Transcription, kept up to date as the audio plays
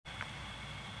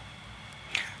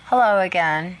Hello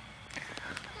again.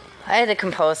 I had to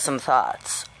compose some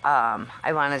thoughts.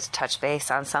 I wanted to touch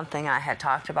base on something I had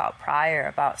talked about prior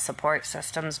about support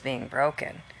systems being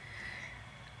broken.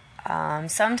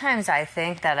 Sometimes I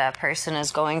think that a person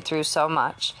is going through so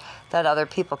much that other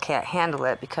people can't handle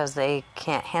it because they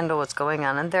can't handle what's going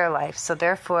on in their life. So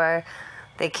therefore,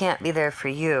 they can't be there for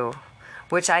you,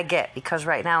 which I get because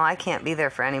right now I can't be there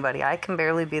for anybody. I can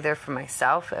barely be there for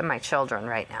myself and my children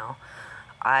right now.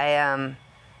 I am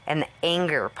an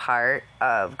anger part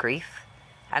of grief,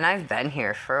 and I've been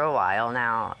here for a while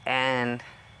now, and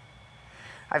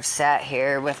I've sat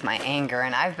here with my anger,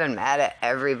 and I've been mad at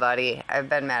everybody. I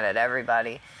was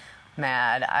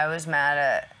mad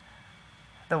at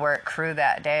the work crew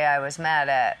that day. I was mad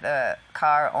at the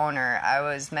car owner. I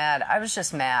was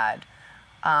just mad.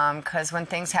 Because when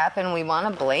things happen, we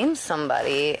want to blame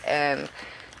somebody, and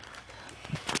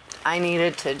I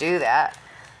needed to do that.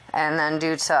 And then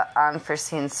due to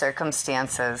unforeseen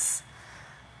circumstances,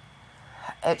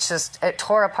 it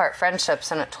tore apart friendships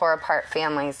and it tore apart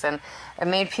families, and it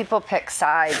made people pick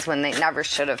sides when they never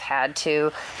should have had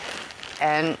to.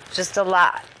 And just a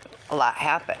lot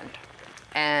happened.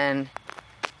 And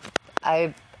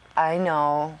I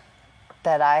know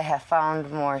that I have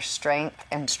found more strength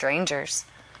in strangers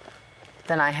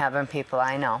than I have in people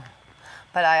I know.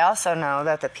 But I also know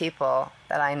that the people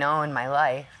that I know in my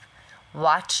life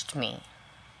watched me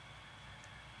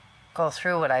go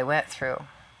through what I went through.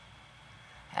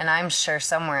 And I'm sure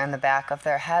somewhere in the back of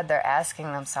their head they're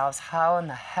asking themselves, how in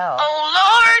the hell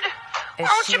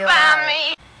won't you find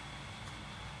me?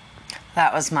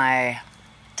 That was my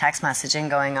text messaging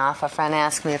going off. A friend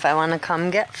asked me if I want to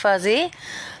come get Fuzzy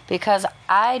because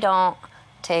I don't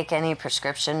take any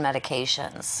prescription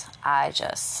medications. I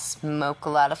just smoke a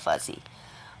lot of Fuzzy.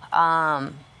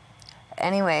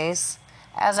 Anyways,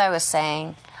 as I was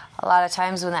saying, a lot of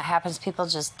times when that happens, people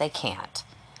they can't.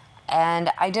 And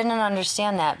I didn't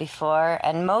understand that before,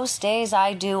 and most days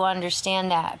I do understand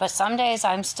that. But some days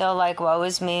I'm still like, woe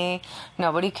is me,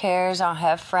 nobody cares, I don't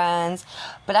have friends.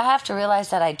 But I have to realize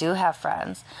that I do have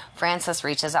friends. Frances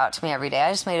reaches out to me every day.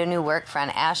 I just made a new work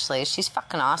friend, Ashley. She's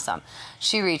fucking awesome.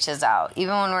 She reaches out,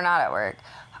 even when we're not at work.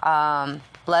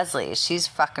 Leslie, she's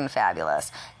fucking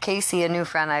fabulous. Casey, a new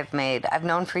friend I've made. I've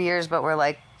known for years, but we're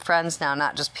like friends now,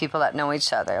 not just people that know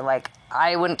each other. Like,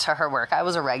 I went to her work. I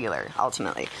was a regular,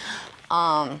 ultimately.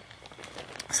 So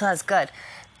that's good.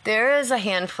 There is a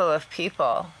handful of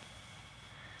people,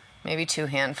 maybe 2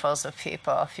 handfuls of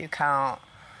people, if you count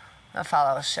the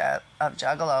fellowship of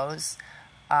juggalos,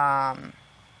 that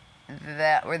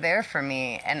were there for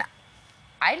me. And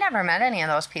I never met any of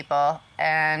those people.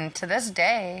 And to this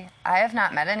day, I have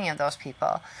not met any of those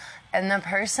people. And the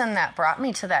person that brought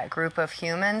me to that group of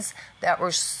humans that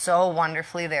were so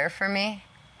wonderfully there for me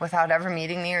without ever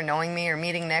meeting me or knowing me or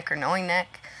meeting Nick or knowing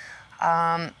Nick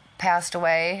passed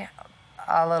away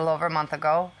a little over a month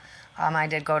ago. I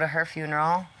did go to her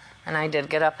funeral, and I did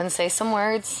get up and say some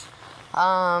words.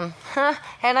 And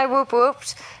I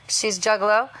whooped. She's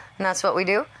juggalo, and that's what we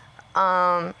do.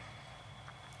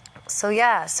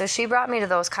 So she brought me to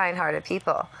those kind-hearted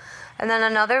people. And then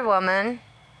another woman,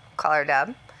 call her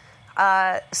Deb,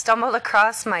 stumbled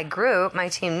across my group, my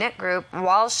Team Nick group,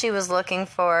 while she was looking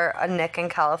for a Nick in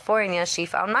California. She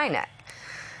found my Nick.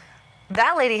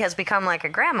 That lady has become like a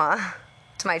grandma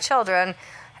to my children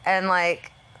and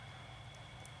like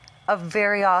a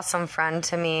very awesome friend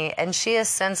to me. And she has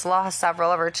since lost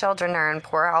several of her children. Are in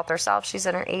poor health herself. She's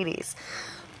in her 80s.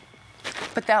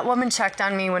 But that woman checked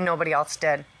on me when nobody else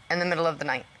did in the middle of the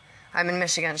night. I'm in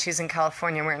Michigan. She's in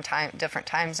California. We're in different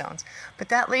time zones. But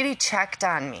that lady checked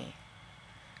on me.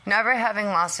 Never having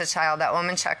lost a child, that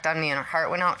woman checked on me and her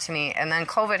heart went out to me. And then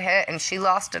COVID hit and she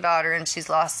lost a daughter and she's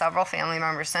lost several family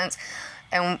members since.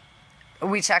 And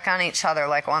we check on each other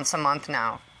like once a month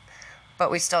now. But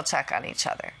we still check on each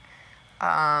other.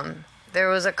 There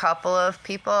was a couple of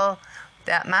people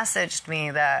that messaged me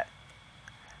that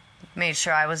made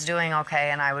sure I was doing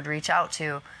okay and I would reach out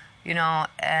to,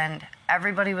 and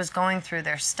everybody was going through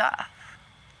their stuff.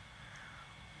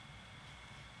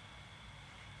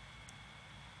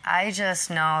 I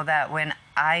just know that when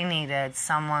I needed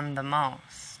someone the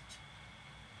most,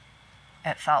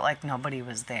 it felt like nobody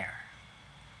was there.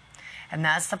 And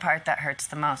that's the part that hurts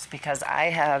the most because I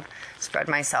have spread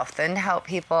myself thin to help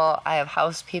people. I have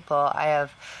housed people. I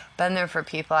have been there for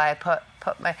people. I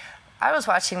was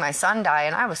watching my son die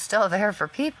and I was still there for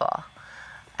people.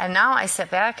 And now I sit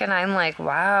back and I'm like,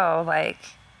 wow, like,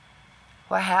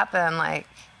 what happened? Like,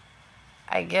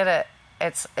 I get it.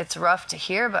 It's rough to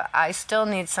hear, but I still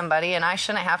need somebody, and I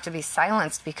shouldn't have to be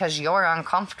silenced because you're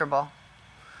uncomfortable.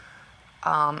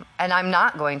 And I'm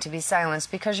not going to be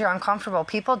silenced because you're uncomfortable.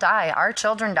 People die. Our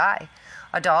children die.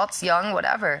 Adults, young,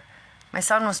 whatever. My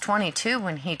son was 22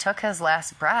 when he took his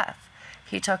last breath.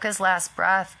 He took his last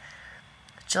breath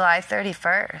July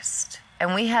 31st.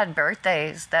 And we had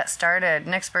birthdays that started.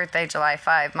 Nick's birthday, July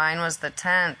 5. Mine was the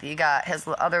 10th. You got his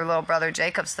other little brother,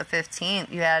 Jacob's, the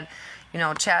 15th. You had,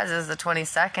 Chaz's the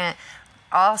 22nd.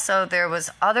 Also, there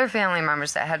was other family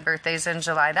members that had birthdays in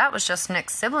July. That was just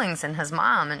Nick's siblings and his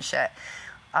mom and shit.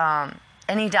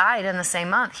 And he died in the same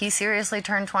month. He seriously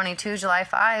turned 22 July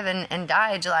 5 and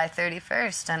died July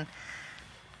 31st. And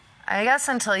I guess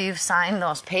until you've signed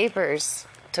those papers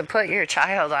to put your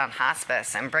child on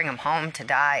hospice and bring him home to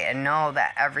die and know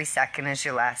that every second is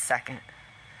your last second.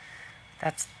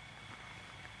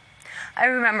 I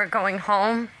remember going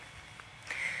home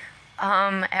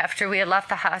after we had left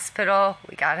the hospital.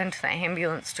 We got into the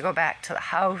ambulance to go back to the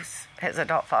house, his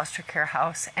adult foster care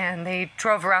house, and they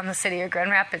drove around the city of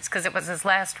Grand Rapids because it was his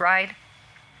last ride.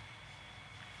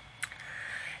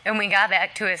 And we got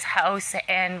back to his house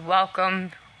and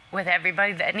welcomed with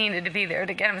everybody that needed to be there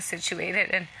to get him situated.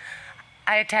 And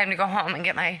I had time to go home and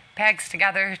get my bags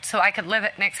together so I could live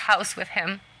at Nick's house with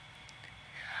him.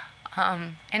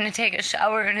 And to take a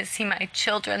shower and to see my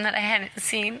children that I hadn't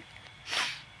seen.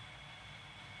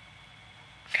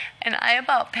 And I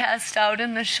about passed out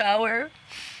in the shower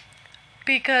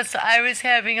because I was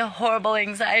having a horrible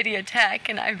anxiety attack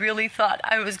and I really thought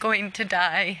I was going to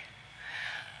die.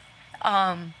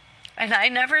 And I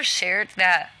never shared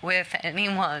that with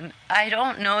anyone. I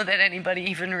don't know that anybody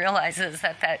even realizes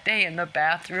that day in the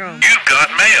bathroom. You've got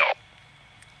mail.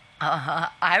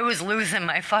 I was losing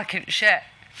my fucking shit.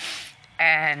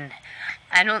 And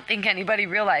I don't think anybody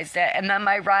realized it. And then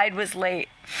my ride was late.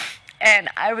 And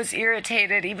I was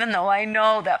irritated, even though I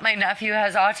know that my nephew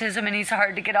has autism and he's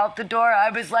hard to get out the door. I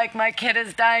was like, my kid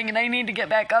is dying and I need to get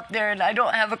back up there and I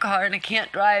don't have a car and I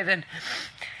can't drive and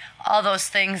all those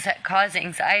things that cause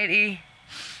anxiety.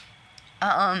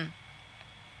 I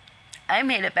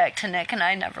made it back to Nick and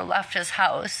I never left his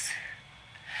house.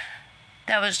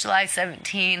 That was July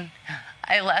 17.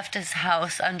 I left his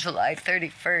house on July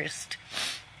 31st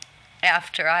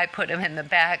after I put him in the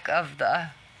back of the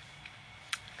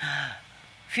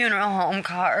funeral home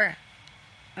car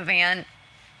van.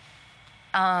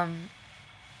 That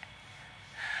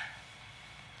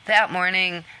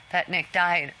morning that Nick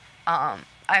died, I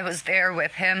was there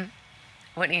with him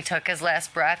when he took his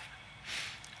last breath.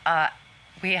 I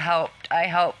helped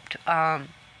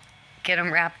get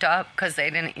him wrapped up because they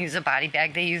didn't use a body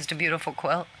bag. They used a beautiful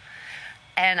quilt.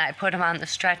 And I put him on the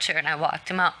stretcher and I walked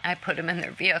him out. I put him in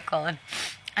their vehicle and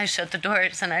I shut the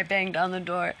doors and I banged on the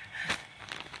door.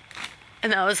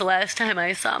 And that was the last time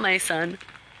I saw my son.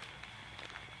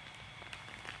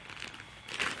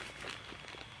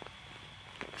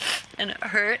 And it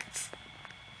hurts.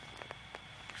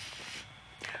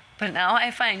 But now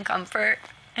I find comfort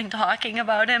in talking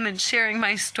about him and sharing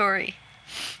my story.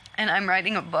 And I'm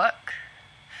writing a book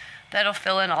that'll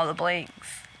fill in all the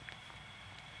blanks.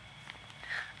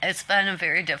 It's been a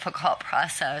very difficult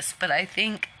process, but I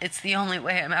think it's the only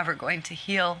way I'm ever going to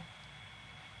heal.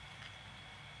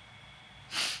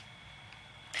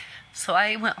 So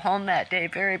I went home that day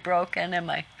very broken, and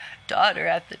my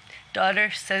daughter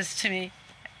says to me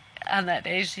on that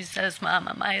day, she says, Mom,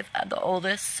 am I the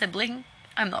oldest sibling?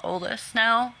 I'm the oldest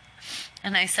now.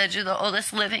 And I said, you're the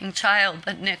oldest living child,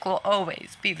 but Nick will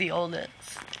always be the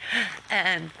oldest.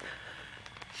 And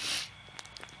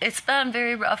it's been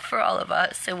very rough for all of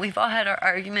us, and we've all had our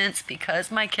arguments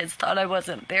because my kids thought I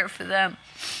wasn't there for them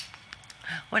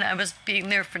when I was being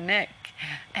there for Nick.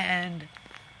 And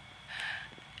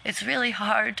it's really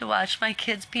hard to watch my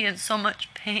kids be in so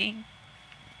much pain.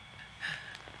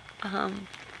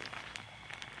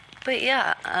 But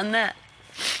yeah, on that,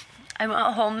 I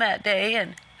went home that day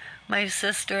and my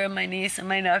sister and my niece and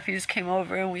my nephews came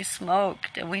over and we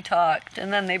smoked and we talked.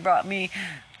 And then they brought me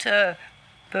to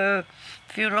the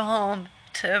funeral home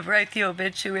to write the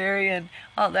obituary and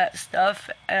all that stuff.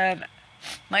 And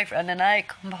my friend and I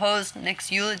composed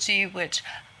Nick's eulogy, which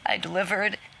I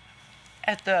delivered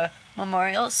at the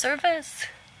memorial service.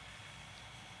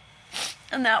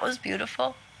 And that was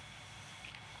beautiful.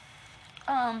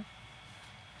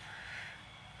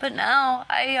 But now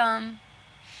I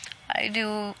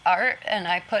do art and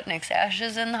I put Nick's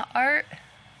ashes in the art.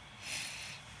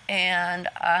 And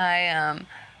I am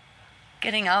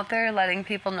getting out there, letting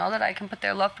people know that I can put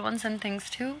their loved ones in things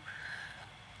too.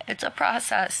 It's a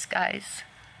process, guys.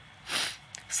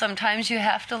 Sometimes you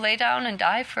have to lay down and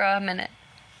die for a minute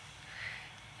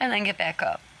and then get back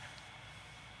up.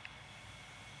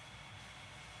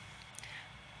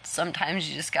 Sometimes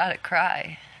you just gotta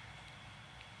cry.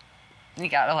 You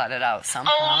gotta let it out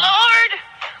somehow. Oh, Lord!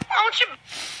 Won't you...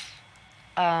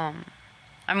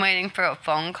 I'm waiting for a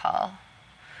phone call,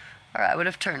 or I would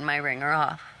have turned my ringer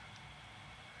off.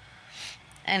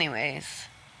 Anyways,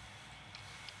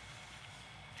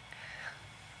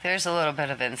 there's a little bit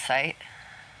of insight.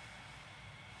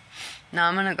 Now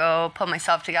I'm gonna go put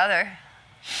myself together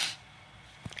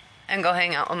and go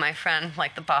hang out with my friend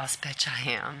like the boss bitch I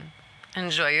am.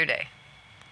 Enjoy your day.